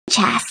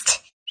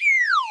chest.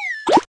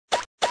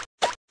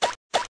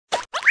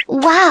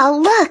 Wow,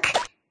 look!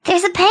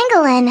 There's a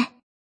pangolin!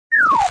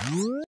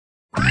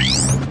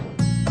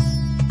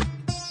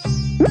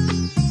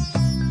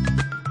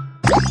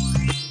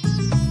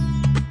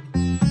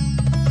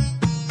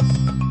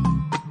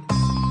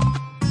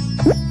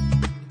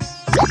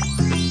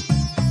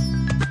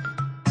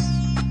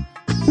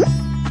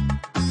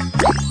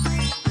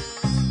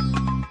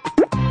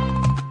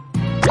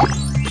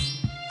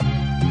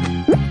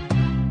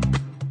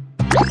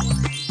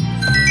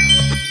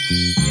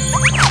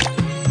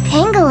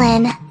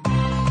 Pangolin.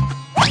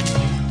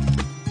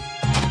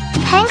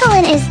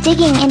 Pangolin is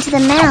digging into the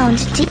mound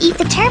to eat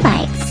the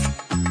termites.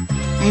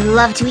 I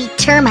love to eat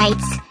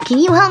termites. Can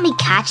you help me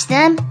catch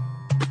them?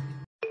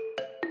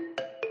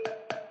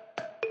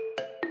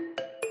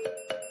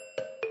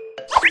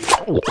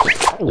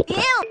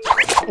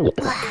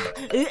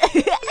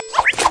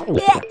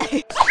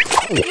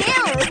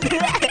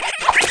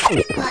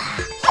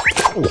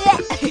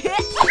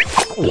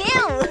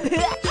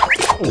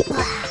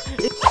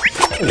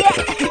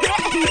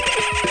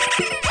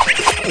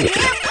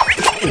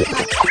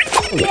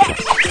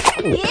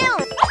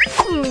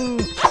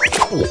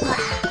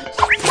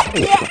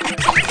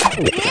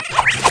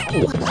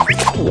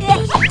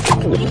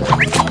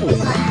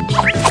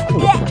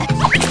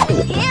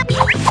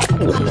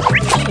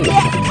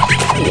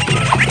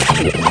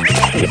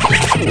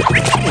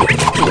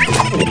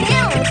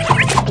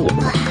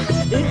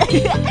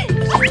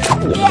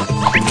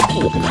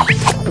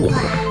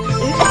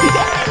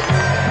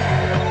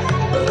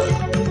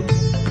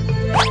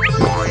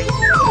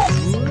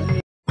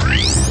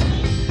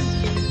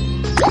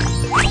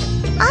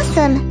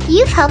 Awesome!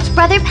 You've helped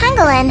Brother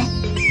Pangolin!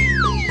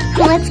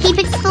 Let's keep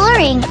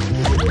exploring!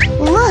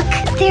 Look!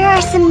 There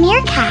are some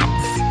meerkats!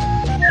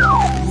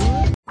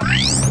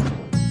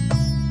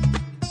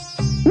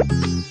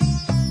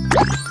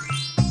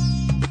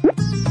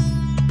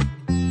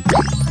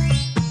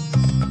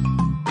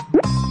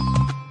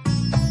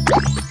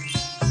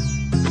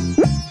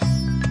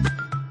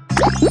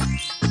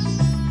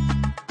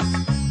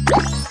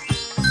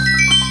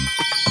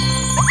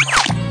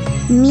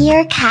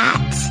 Meerkat.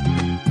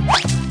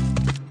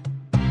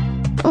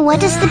 What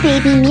does the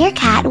baby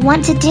meerkat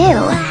want to do?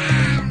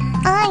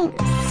 I'm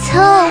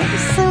so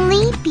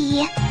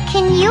sleepy.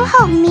 Can you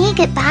help me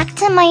get back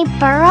to my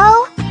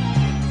burrow?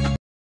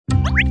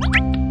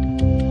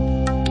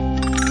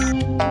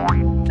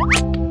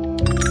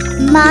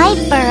 My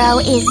burrow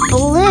is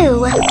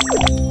blue.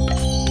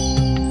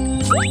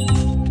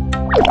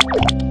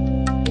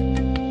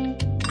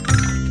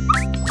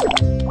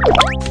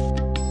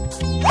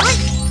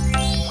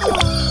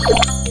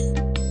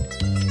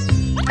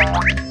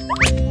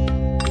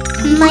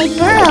 My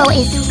burrow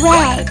is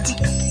red.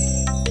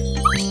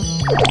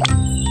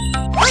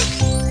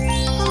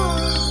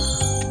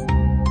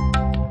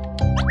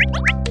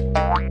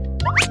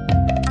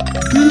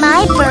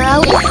 My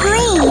burrow is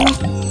green.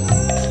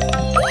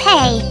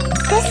 Hey,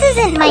 this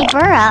isn't my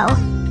burrow.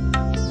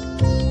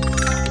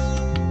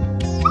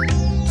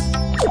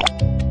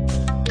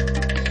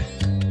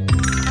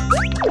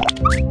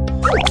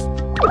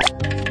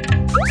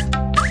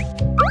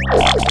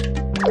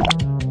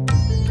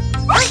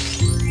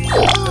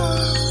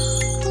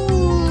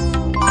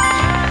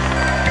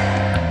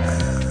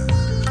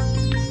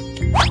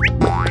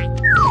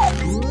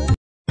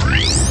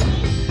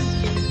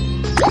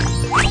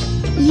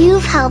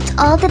 You've helped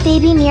all the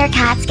baby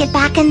meerkats get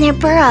back in their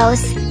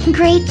burrows.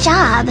 Great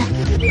job!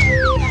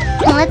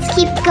 Let's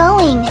keep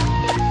going.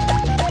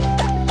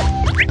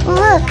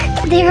 Look,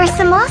 there are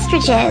some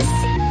ostriches.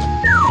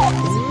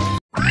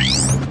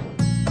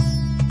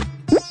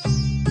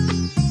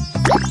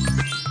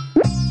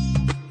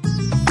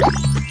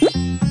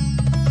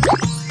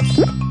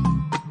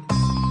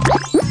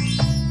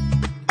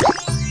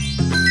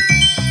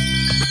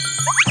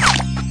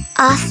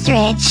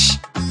 Ostrich.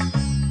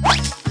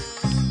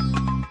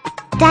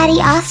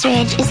 Daddy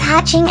Ostrich is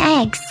hatching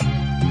eggs.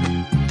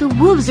 The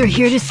wolves are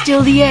here to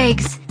steal the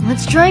eggs.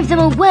 Let's drive them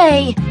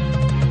away.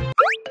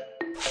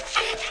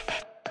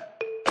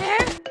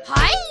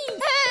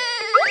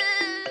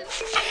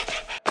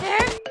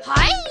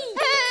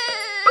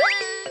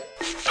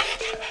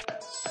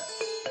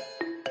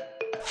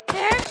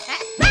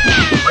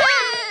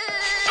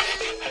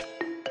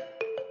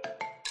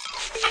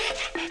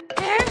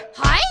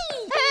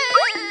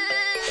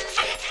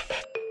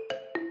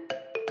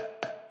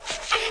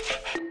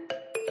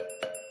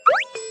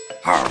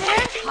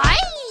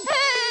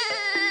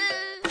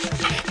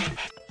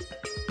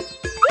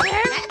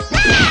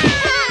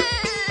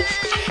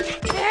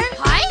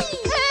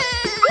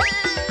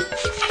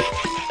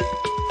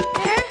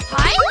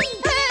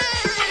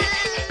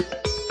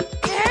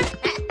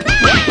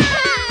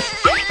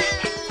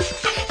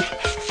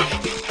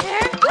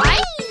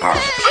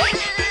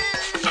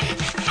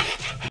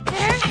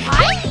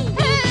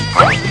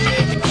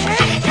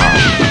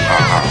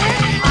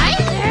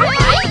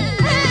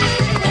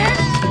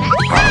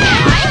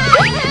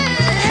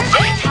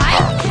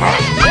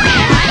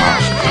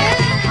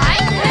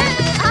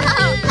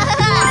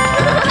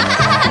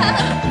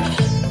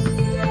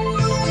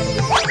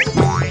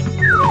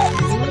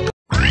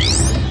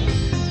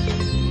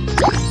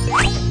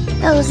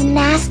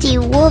 nasty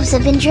wolves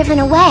have been driven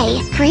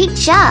away. Great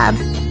job!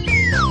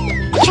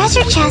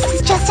 Treasure chest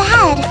is just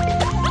ahead.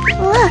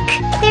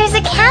 Look, there's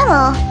a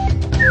camel.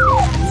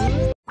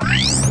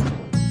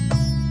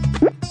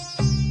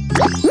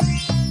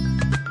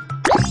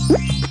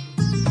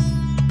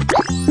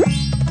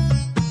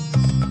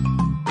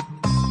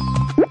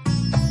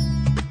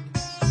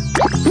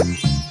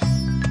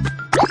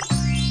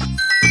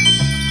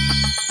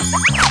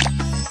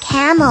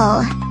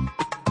 Camel.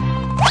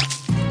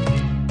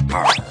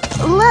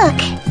 Look,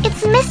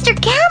 it's Mr.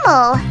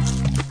 Camel.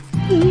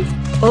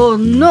 Oh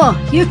no,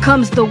 here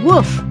comes the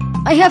wolf.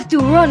 I have to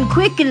run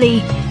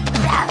quickly.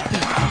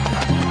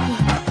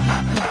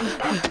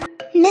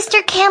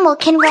 Mr. Camel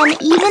can run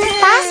even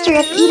faster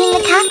if eating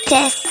the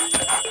cactus.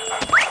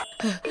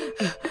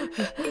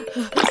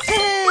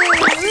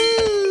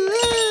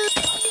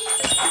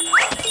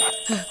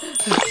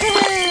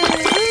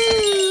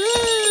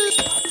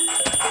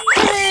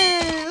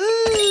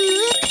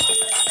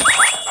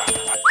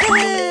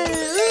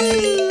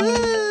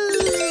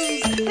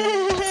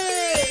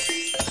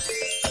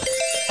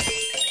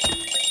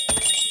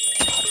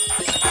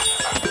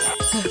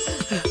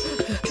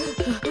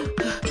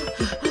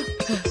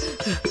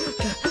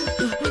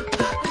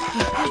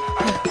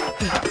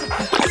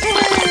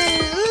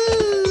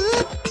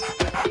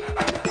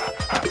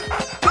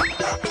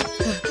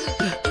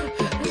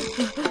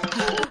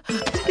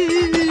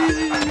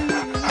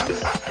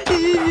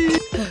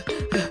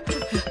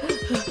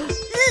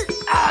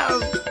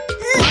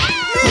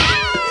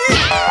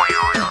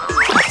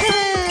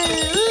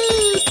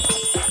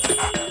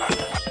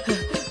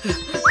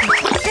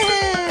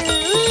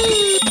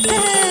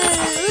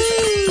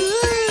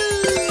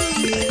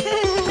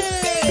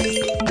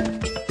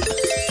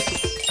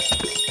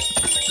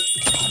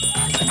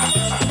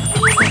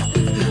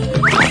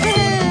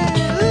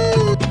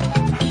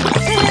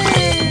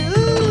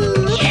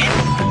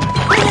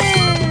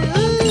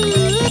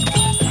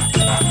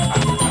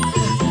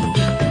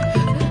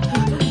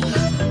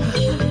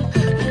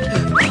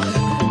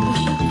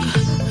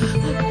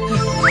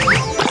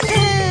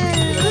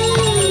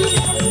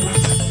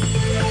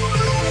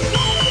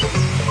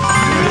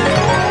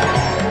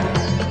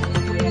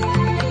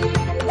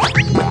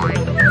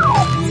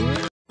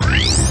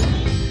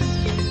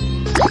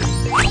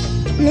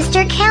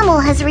 Mr. Camel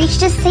has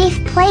reached a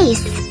safe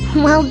place.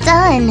 Well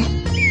done.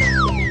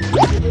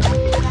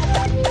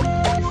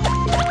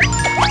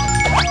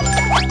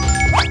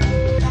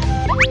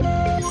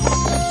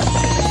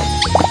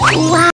 Wow.